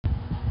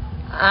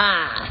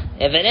Ah,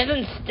 if it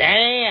isn't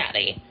Steady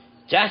Eddie,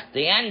 just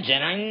the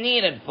engine I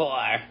needed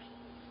for.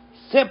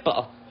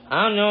 Simple.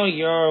 I know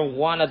you're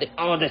one of the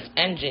oldest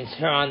engines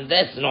here on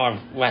this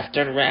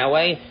Northwestern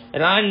Railway,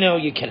 and I know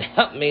you can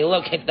help me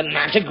locate the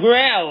Magic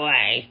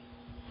Railway.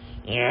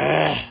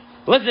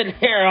 Listen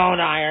here,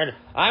 Old Iron.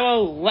 I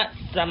will let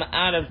some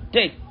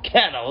out-of-date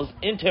kettles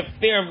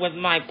interfere with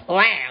my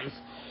plans.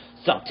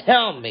 So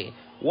tell me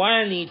what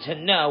I need to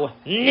know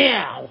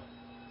now.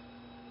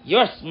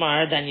 You're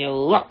smarter than you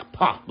look,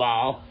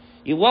 Puffball.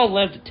 You won't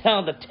live to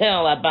tell the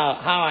tale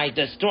about how I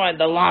destroyed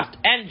the lost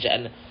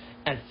engine,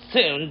 and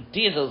soon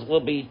Diesels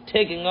will be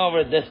taking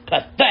over this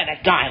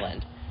pathetic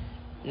island.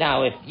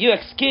 Now, if you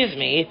excuse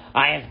me,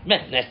 I have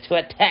business to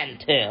attend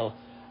to.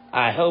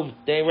 I hope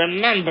they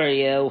remember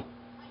you.